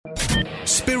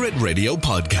Spirit Radio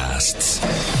Podcasts.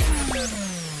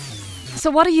 So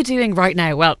what are you doing right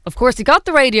now? Well, of course, you got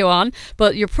the radio on,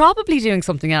 but you're probably doing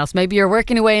something else. Maybe you're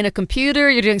working away in a computer,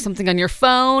 you're doing something on your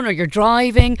phone, or you're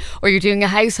driving, or you're doing a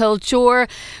household chore.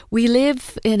 We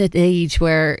live in an age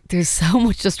where there's so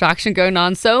much distraction going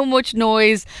on, so much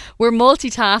noise. We're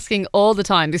multitasking all the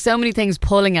time. There's so many things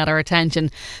pulling at our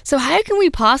attention. So how can we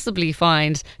possibly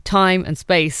find time and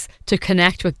space to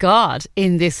connect with God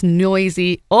in this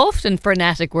noisy, often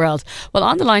frenetic world? Well,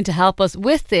 on the line to help us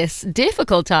with this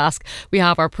difficult task, we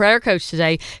have our prayer coach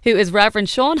today, who is Reverend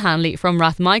Sean Hanley from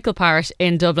Rathmichael Parish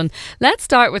in Dublin. Let's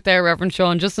start with there, Reverend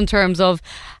Sean, just in terms of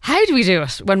how do we do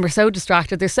it when we're so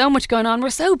distracted? There's so much going on. We're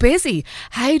so busy.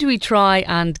 How do we try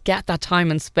and get that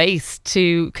time and space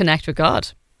to connect with God?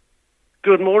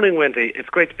 Good morning, Wendy. It's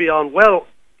great to be on. Well,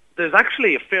 there's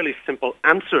actually a fairly simple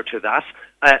answer to that,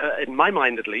 in my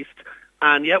mind at least.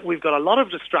 And yet we've got a lot of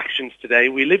distractions today.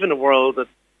 We live in a world that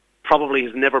probably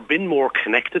has never been more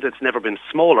connected. It's never been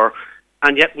smaller.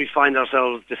 And yet we find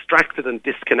ourselves distracted and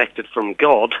disconnected from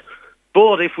God.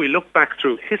 But if we look back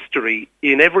through history,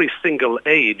 in every single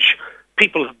age,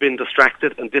 people have been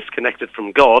distracted and disconnected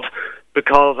from God,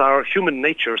 because our human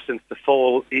nature since the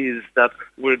fall is that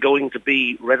we're going to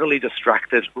be readily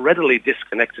distracted, readily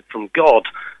disconnected from God.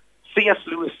 C.S.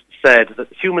 Lewis said that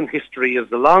human history is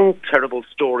the long, terrible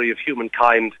story of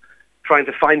humankind trying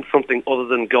to find something other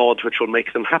than God which will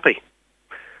make them happy.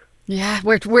 Yeah,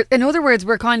 we're in other words,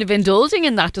 we're kind of indulging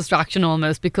in that distraction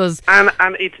almost, because... And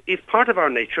it's part of our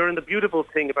nature, and the beautiful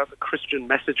thing about the Christian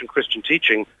message and Christian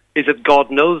teaching is that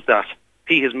God knows that.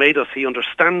 He has made us, He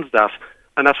understands that,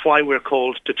 and that's why we're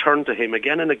called to turn to Him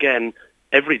again and again,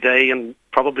 every day, and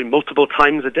probably multiple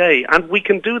times a day. And we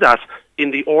can do that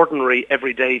in the ordinary,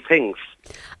 everyday things.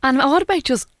 And what about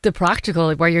just the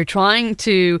practical, where you're trying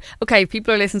to, okay,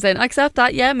 people are listening saying, I accept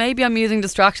that, yeah, maybe I'm using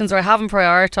distractions, or I haven't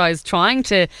prioritised trying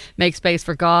to make space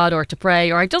for God or to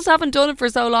pray, or I just haven't done it for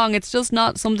so long, it's just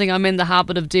not something I'm in the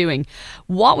habit of doing.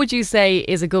 What would you say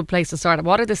is a good place to start?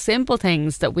 What are the simple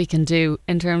things that we can do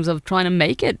in terms of trying to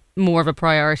make it more of a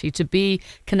priority to be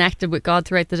connected with God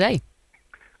throughout the day?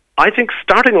 I think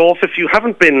starting off, if you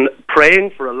haven't been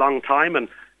praying for a long time, and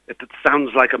it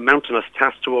sounds like a mountainous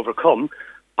task to overcome,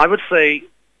 I would say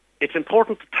it's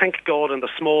important to thank God in the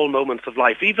small moments of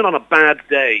life. Even on a bad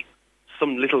day,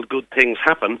 some little good things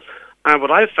happen. And what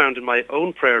I've found in my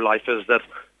own prayer life is that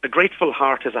a grateful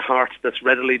heart is a heart that's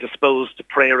readily disposed to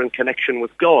prayer and connection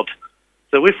with God.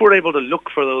 So if we're able to look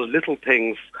for those little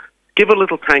things, give a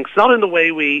little thanks, not in the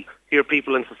way we hear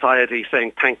people in society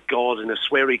saying thank God in a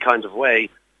sweary kind of way,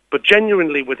 but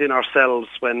genuinely within ourselves,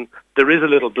 when there is a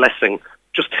little blessing,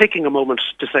 just taking a moment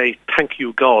to say, thank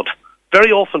you, God.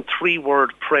 Very often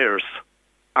 3-word prayers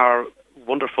are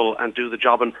wonderful and do the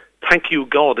job, and thank you,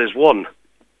 God is one.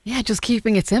 Yeah, just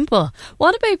keeping it simple.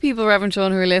 What about people, Reverend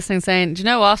Sean, who are listening saying, do you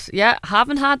know what? Yeah,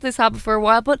 haven't had this habit for a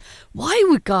while, but why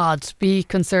would God be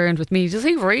concerned with me? Does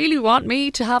He really want me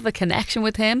to have a connection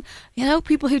with Him? You know,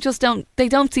 people who just don't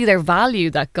see their value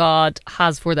that God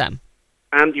has for them.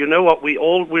 And you know what,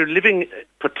 we're living,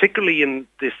 particularly in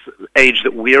this age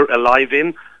that we're alive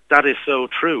in, that is so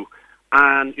true.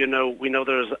 And, you know, we know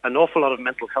there's an awful lot of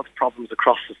mental health problems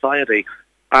across society.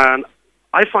 And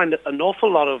I find that an awful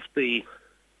lot of the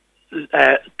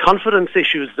confidence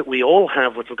issues that we all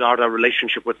have with regard to our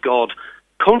relationship with God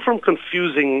come from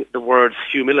confusing the words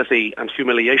humility and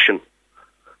humiliation.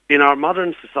 In our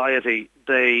modern society,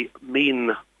 they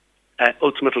mean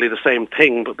ultimately the same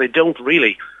thing, but they don't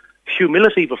really.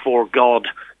 Humility before God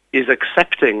is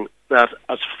accepting that,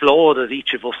 as flawed as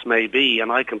each of us may be,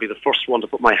 and I can be the first one to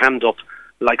put my hand up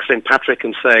like St. Patrick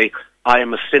and say, I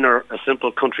am a sinner, a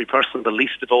simple country person, the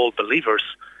least of all believers,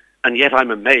 and yet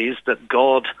I'm amazed that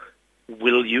God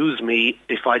will use me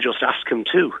if I just ask Him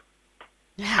to.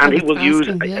 Yeah, and He will use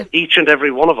each and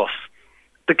every one of us.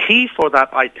 The key for that,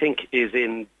 I think, is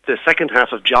in the second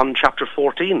half of John chapter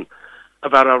 14,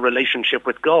 about our relationship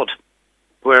with God,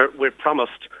 where we're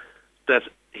promised that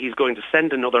He's going to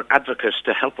send another advocate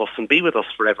to help us and be with us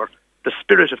forever, the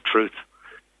Spirit of truth.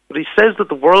 But He says that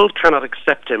the world cannot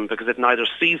accept Him because it neither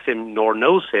sees Him nor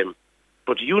knows Him,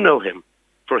 but you know Him,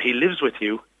 for He lives with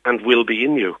you and will be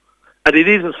in you. And it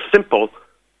is as simple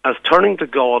as turning to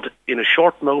God in a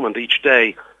short moment each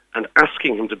day and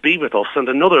asking Him to be with us. And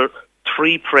another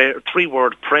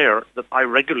 3-word prayer that I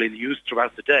regularly use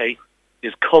throughout the day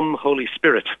is, Come, Holy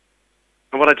Spirit.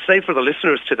 And what I'd say for the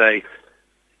listeners today,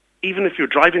 even if you're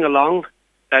driving along,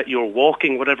 you're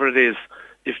walking, whatever it is,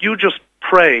 if you just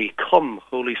pray, Come,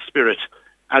 Holy Spirit,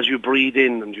 as you breathe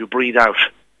in and you breathe out,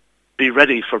 be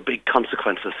ready for big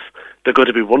consequences. They're going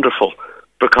to be wonderful,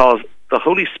 because the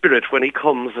Holy Spirit, when he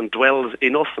comes and dwells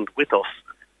in us and with us,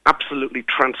 absolutely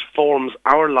transforms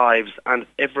our lives and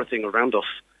everything around us.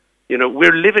 You know,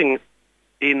 we're living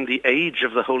in the age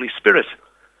of the Holy Spirit.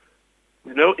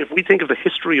 You know, if we think of the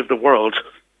history of the world,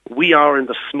 we are in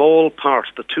the small part,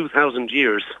 the 2,000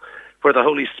 years, where the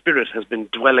Holy Spirit has been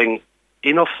dwelling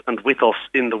in us and with us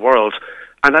in the world.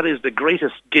 And that is the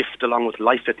greatest gift, along with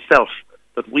life itself,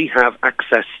 that we have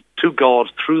access to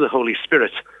God through the Holy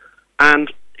Spirit.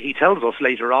 And he tells us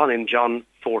later on in John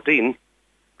 14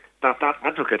 that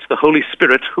advocate, the Holy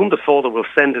Spirit, whom the Father will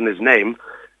send in his name,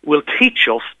 will teach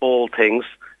us all things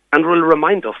and will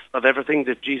remind us of everything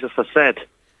that Jesus has said.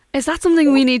 Is that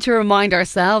something we need to remind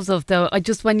ourselves of, though?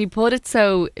 When you put it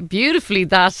so beautifully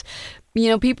that, you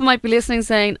know, people might be listening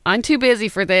saying, I'm too busy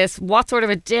for this. What sort of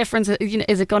a difference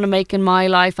is it going to make in my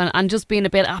life? And just being a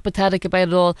bit apathetic about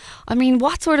it all. I mean,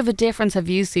 what sort of a difference have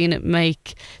you seen it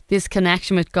make, this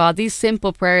connection with God, these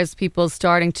simple prayers people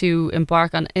starting to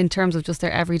embark on in terms of just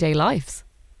their everyday lives?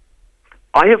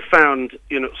 I have found,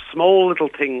 you know, small little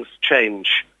things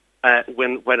change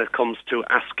when it comes to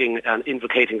asking and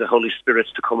invocating the Holy Spirit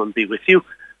to come and be with you.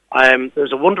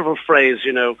 There's a wonderful phrase,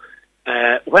 you know,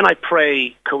 when I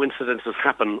pray, coincidences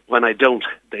happen. When I don't,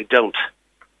 they don't.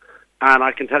 And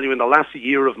I can tell you, in the last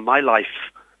year of my life,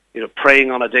 you know,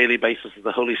 praying on a daily basis that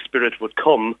the Holy Spirit would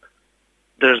come,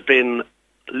 there's been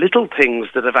little things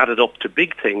that have added up to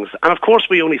big things. And of course,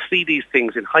 we only see these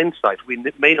things in hindsight. We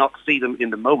may not see them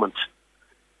in the moment.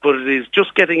 But it is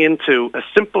just getting into a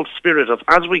simple spirit of,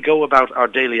 as we go about our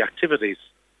daily activities,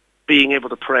 being able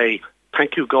to pray,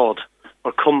 thank you, God,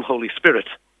 or come, Holy Spirit.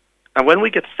 And when we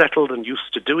get settled and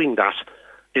used to doing that,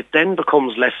 it then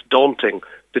becomes less daunting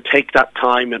to take that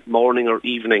time at morning or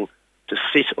evening to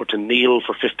sit or to kneel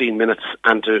for 15 minutes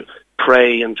and to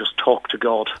pray and just talk to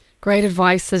God. Great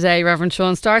advice today, Reverend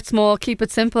Sean. Start small, keep it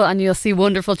simple, and you'll see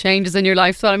wonderful changes in your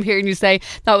life. So I'm hearing you say.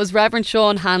 That was Reverend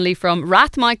Sean Hanley from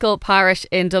Rathmichael Parish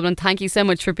in Dublin. Thank you so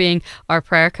much for being our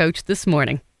prayer coach this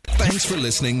morning. Thanks for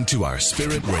listening to our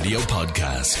Spirit Radio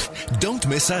podcast. Don't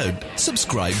miss out.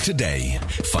 Subscribe today.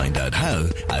 Find out how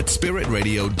at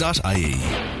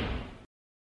spiritradio.ie.